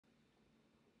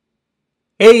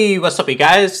Hey, what's up you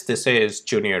guys? This is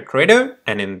Junior Trader,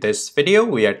 and in this video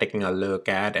we are taking a look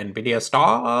at Nvidia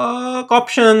stock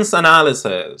options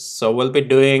analysis. So we'll be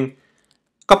doing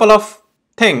a couple of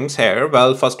things here.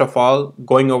 Well, first of all,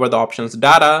 going over the options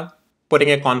data, putting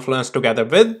a confluence together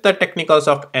with the technicals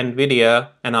of Nvidia,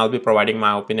 and I'll be providing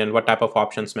my opinion what type of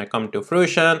options may come to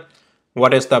fruition,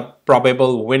 what is the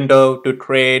probable window to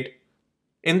trade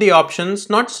in the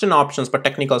options, not just in options, but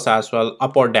technicals as well,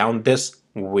 up or down this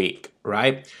week,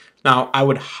 right? Now, I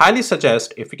would highly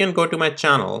suggest if you can go to my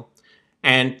channel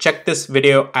and check this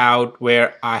video out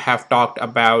where I have talked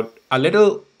about a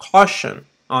little caution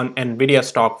on Nvidia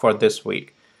stock for this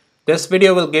week. This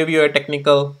video will give you a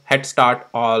technical head start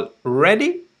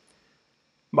already.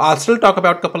 I'll still talk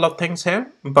about a couple of things here,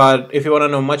 but if you want to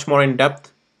know much more in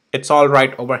depth, it's all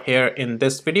right over here in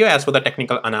this video as for the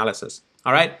technical analysis.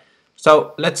 All right.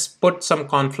 So let's put some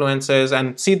confluences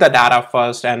and see the data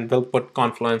first, and we'll put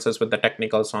confluences with the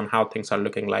technicals on how things are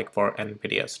looking like for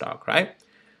Nvidia stock, right?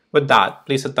 With that,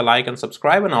 please hit the like and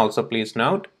subscribe, and also please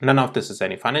note, none of this is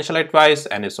any financial advice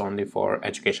and it's only for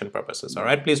education purposes, all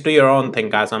right? Please do your own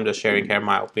thing, guys. I'm just sharing here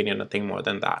my opinion, nothing more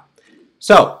than that.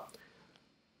 So,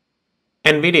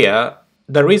 Nvidia,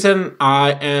 the reason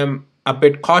I am a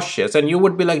bit cautious, and you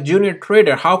would be like, Junior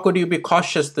Trader, how could you be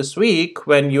cautious this week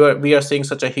when we are seeing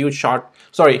such a huge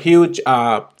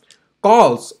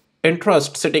calls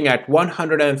interest sitting at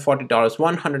 $140,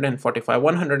 $145,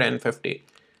 $150?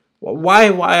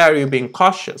 Why are you being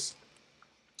cautious?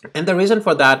 And the reason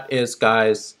for that is,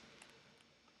 guys,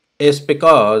 is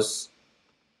because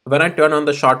when I turn on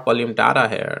the short volume data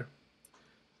here,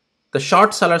 the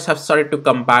short sellers have started to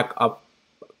come back up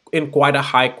in quite a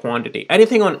high quantity.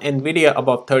 Anything on Nvidia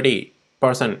above 30%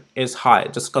 is high.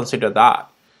 Just consider that.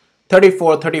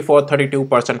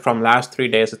 32% from last 3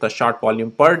 days is the short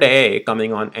volume per day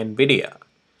coming on Nvidia.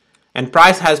 And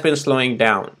price has been slowing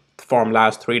down from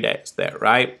last 3 days there,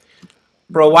 right?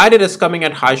 Provided it's coming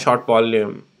at high short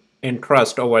volume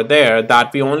interest over there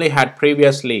that we only had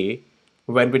previously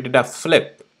when we did a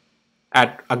flip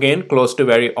at, again, close to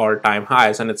very all-time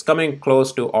highs, and it's coming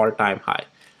close to all-time high.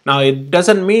 Now, it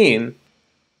doesn't mean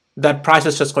that price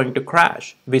is just going to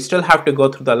crash. We still have to go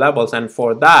through the levels, and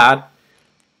for that,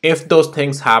 if those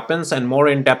things happens and more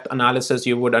in-depth analysis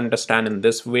you would understand in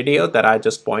this video that I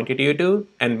just pointed you to,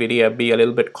 Nvidia be a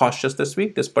little bit cautious this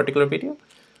week, this particular video,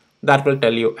 that will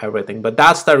tell you everything. But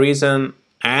that's the reason,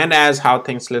 and as how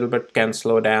things a little bit can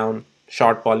slow down,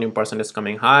 short volume percent is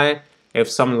coming high. If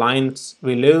some lines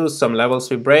we lose, some levels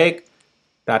we break,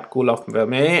 that cool off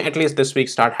may at least this week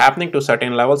start happening to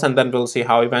certain levels, and then we'll see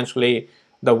how eventually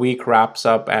the week wraps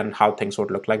up and how things would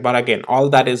look like. But again, all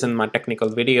that is in my technical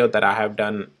video that I have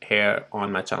done here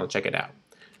on my channel. Check it out.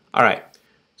 All right.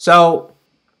 So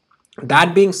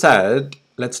that being said,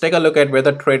 let's take a look at where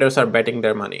the traders are betting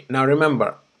their money. Now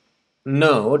remember,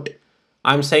 note,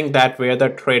 I'm saying that where the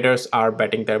traders are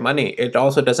betting their money. It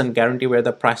also doesn't guarantee where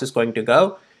the price is going to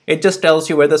go. It just tells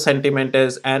you where the sentiment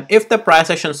is, and if the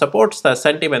price action supports the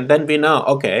sentiment, then we know,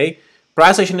 okay,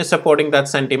 price action is supporting that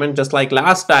sentiment. Just like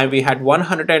last time we had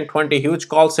 120 huge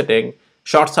calls sitting,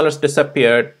 short sellers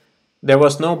disappeared. There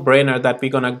was no brainer that we're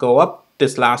gonna go up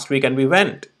this last week, and we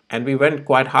went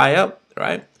quite high up,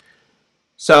 right?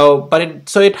 So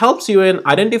it helps you in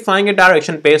identifying a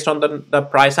direction based on the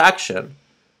price action.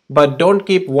 But don't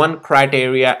keep one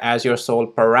criteria as your sole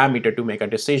parameter to make a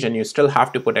decision. You still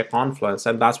have to put a confluence,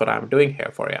 and that's what I'm doing here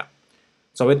for you.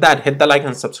 So with that, hit the like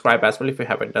and subscribe as well if you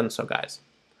haven't done so, guys.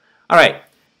 All right,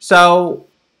 so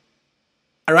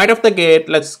right off the gate,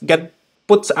 let's get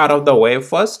puts out of the way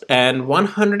first, and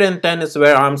 110 is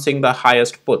where I'm seeing the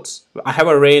highest puts. I have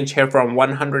a range here from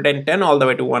 110 all the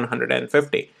way to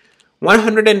 150.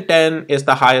 110 is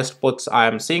the highest puts I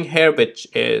am seeing here, which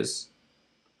is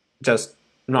just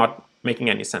not making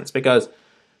any sense, because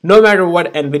no matter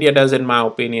what Nvidia does, in my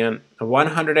opinion,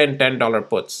 $110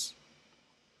 puts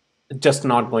just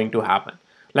not going to happen.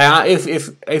 Like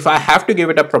if I have to give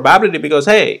it a probability, because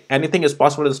hey, anything is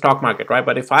possible in the stock market, right?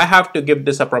 But if I have to give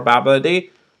this a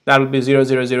probability, that will be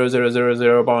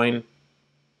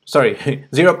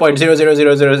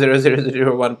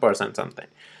 0.0000001% something.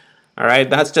 All right,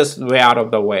 that's just way out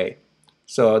of the way.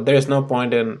 So there's no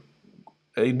point in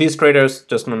these traders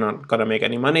just not gonna make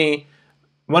any money.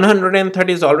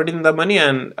 130 is already in the money,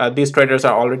 and these traders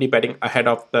are already betting ahead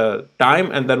of the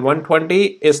time. And then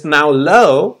 120 is now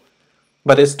low,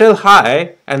 but it's still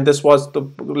high. And this was the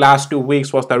last 2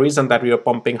 weeks was the reason that we were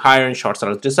pumping higher, and short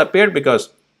sellers disappeared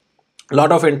because a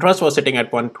lot of interest was sitting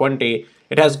at 120.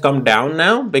 It has come down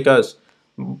now because,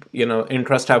 you know,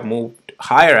 interest have moved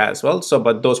higher as well. So,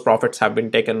 but those profits have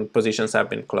been taken, positions have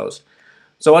been closed.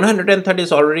 So 130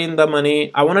 is already in the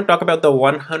money. I want to talk about the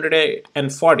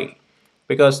 140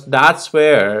 because that's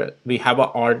where we have an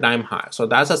all-time high. So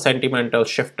that's a sentimental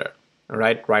shifter,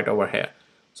 right over here.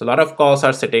 So a lot of calls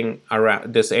are sitting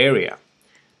around this area.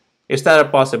 Is that a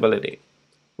possibility?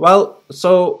 Well,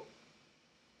 so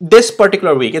this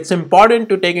particular week, it's important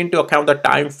to take into account the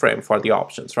time frame for the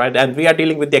options, right? And we are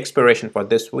dealing with the expiration for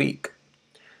this week.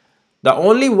 The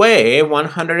only way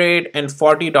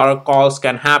 $140 calls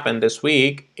can happen this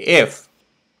week if,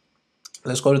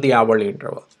 let's go to the hourly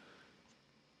interval,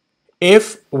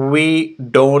 if we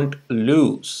don't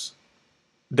lose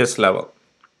this level,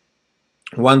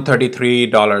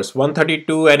 $133,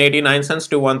 132 and 89 cents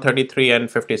to 133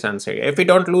 and 50 cents area. If we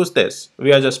don't lose this,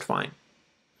 we are just fine.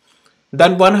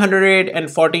 Then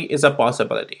 140 is a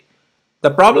possibility. The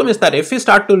problem is that if we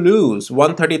start to lose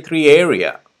 133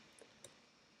 area,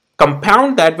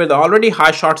 compound that with already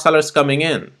high short sellers coming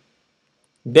in,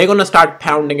 they're going to start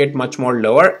pounding it much more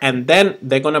lower, and then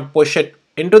they're going to push it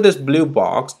into this blue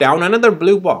box, down another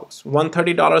blue box,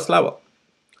 $130 level.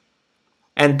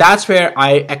 And that's where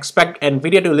I expect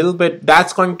Nvidia to a little bit,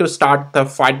 that's going to start the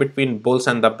fight between bulls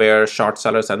and the bears, short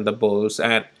sellers and the bulls,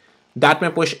 and that may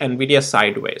push Nvidia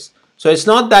sideways. So it's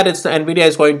not that it's Nvidia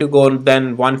is going to go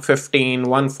then 115,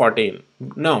 114.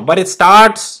 No, but it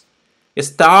starts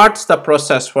the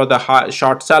process for the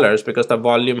short sellers because the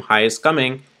volume high is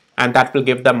coming, and that will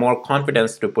give them more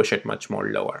confidence to push it much more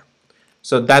lower.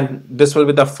 So then this will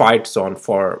be the fight zone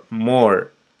for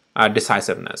more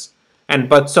decisiveness.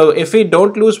 So if we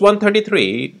don't lose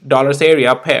 $133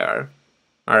 area pair,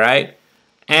 all right,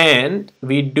 and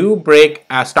we do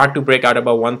start to break out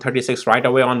above 136 right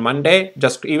away on Monday,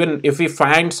 just even if we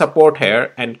find support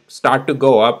here and start to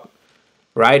go up,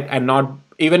 right, and not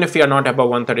even if we are not above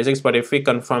 136, but if we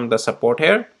confirm the support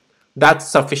here, that's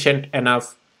sufficient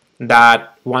enough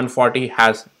that 140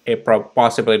 has a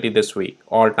possibility this week,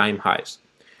 all-time highs.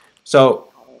 So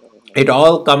it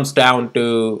all comes down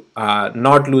to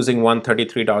not losing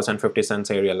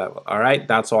 $133.50 area level. All right,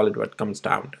 that's all it comes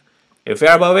down to. If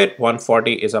we're above it,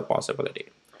 140 is a possibility.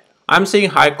 I'm seeing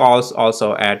high calls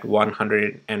also at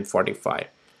 145.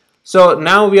 So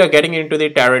now we are getting into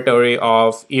the territory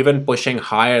of even pushing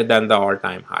higher than the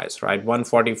all-time highs, right?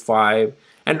 145.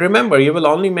 And remember, you will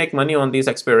only make money on these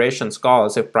expirations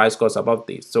calls if price goes above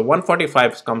these. So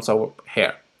 145 comes over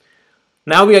here.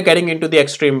 Now we are getting into the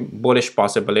extreme bullish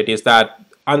possibilities that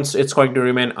it's going to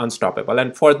remain unstoppable.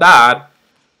 And for that,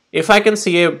 if I can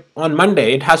see it on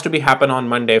Monday, it has to be happen on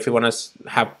Monday if you want to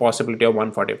have possibility of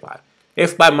 145.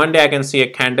 If by Monday I can see a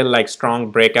candle like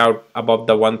strong breakout above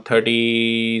the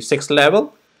 136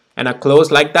 level and a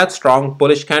close like that, strong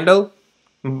bullish candle,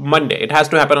 Monday, it has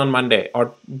to happen on Monday,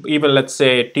 or even let's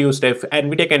say Tuesday. If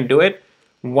Nvidia can do it,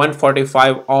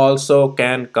 145 also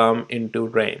can come into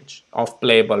range of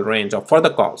playable range of for the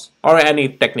calls or any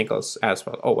technicals as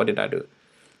well. Oh, what did I do?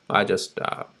 I just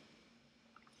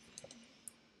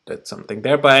did something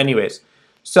there, but anyways,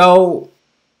 so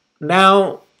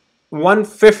now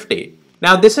 150.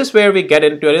 Now this is where we get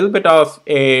into a little bit of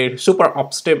a super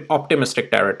optimistic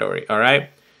territory. All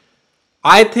right,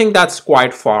 I think that's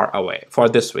quite far away for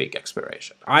this week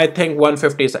expiration. I think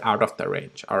 150 is out of the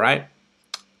range. All right,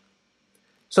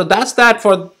 so that's that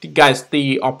for guys,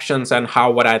 the options and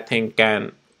what I think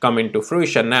can come into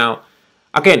fruition. Now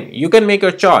again, you can make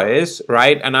your choice,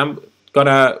 right? And I'm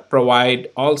gonna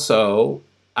provide also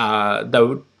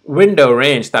the window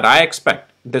range that I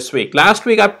expect this week. Last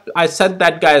week I said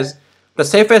that, guys, the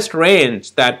safest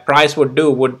range that price would do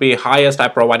would be highest. I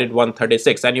provided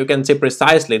 136, and you can see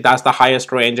precisely that's the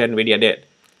highest range Nvidia did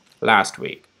last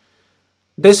week.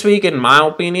 This week, in my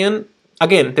opinion,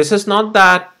 again, this is not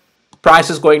that price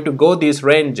is going to go these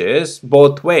ranges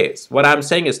both ways. What I'm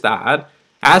saying is that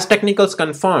as technicals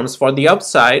confirms for the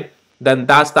upside, then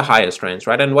that's the highest range,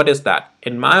 right? And what is that?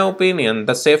 In my opinion,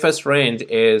 the safest range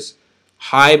is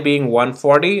high being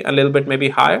 140, a little bit maybe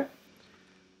higher,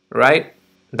 right?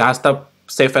 That's the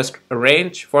safest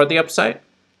range for the upside.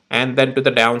 And then to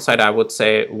the downside, I would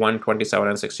say 127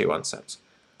 and 61 cents.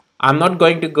 I'm not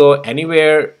going to go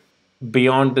anywhere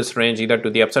beyond this range, either to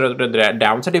the upside or to the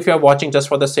downside. If you're watching just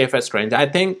for the safest range, I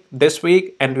think this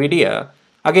week Nvidia,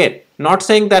 again, not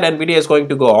saying that Nvidia is going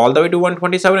to go all the way to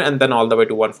 127 and then all the way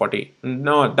to 140.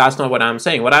 No, that's not what I'm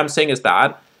saying. What I'm saying is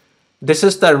that this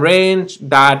is the range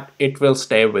that it will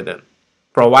stay within,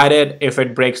 provided if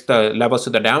it breaks the levels to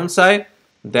the downside,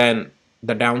 then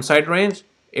the downside range.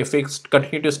 If it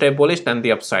continue to stay bullish, then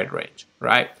the upside range,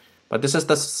 right? But this is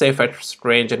the safest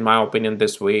range, in my opinion,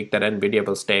 this week, that Nvidia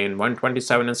will stay in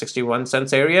 127 and 61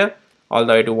 cents area, all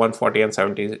the way to 140 and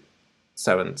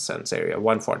 77 cents area.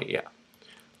 140, yeah,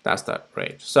 that's the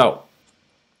range. So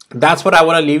That's what I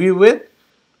want to leave you with.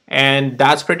 And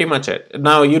that's pretty much it.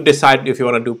 Now you decide if you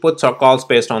want to do puts or calls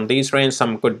based on these range.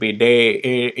 Some could be day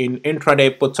in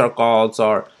intraday puts or calls,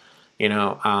 or you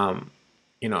know,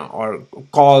 or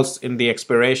calls in the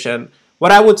expiration.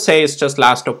 What I would say is just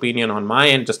last opinion on my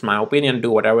end, just my opinion.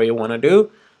 Do whatever you want to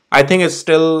do. I think it's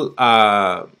still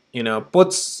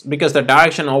puts, because the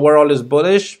direction overall is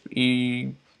bullish.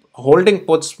 Holding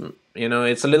puts,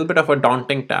 it's a little bit of a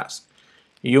daunting task.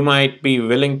 You might be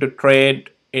willing to trade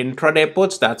intraday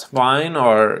puts, that's fine,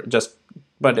 or just,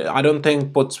 but I don't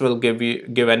think puts will give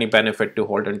any benefit to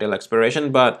hold until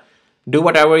expiration. But do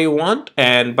whatever you want,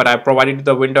 and but I provided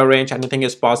the window range. Anything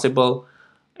is possible,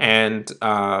 and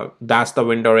that's the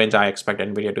window range I expect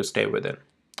Nvidia to stay within.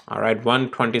 All right,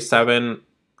 127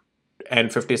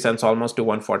 and 50 cents almost to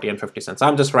 140 and 50 cents.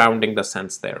 I'm just rounding the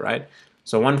cents there, right?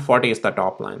 So 140 is the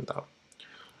top line though.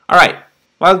 All right.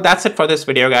 Well, that's it for this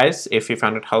video, guys. If you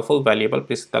found it helpful, valuable,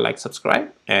 please hit the like,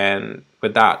 subscribe. And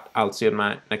with that, I'll see you in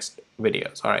my next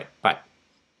videos. All right. Bye.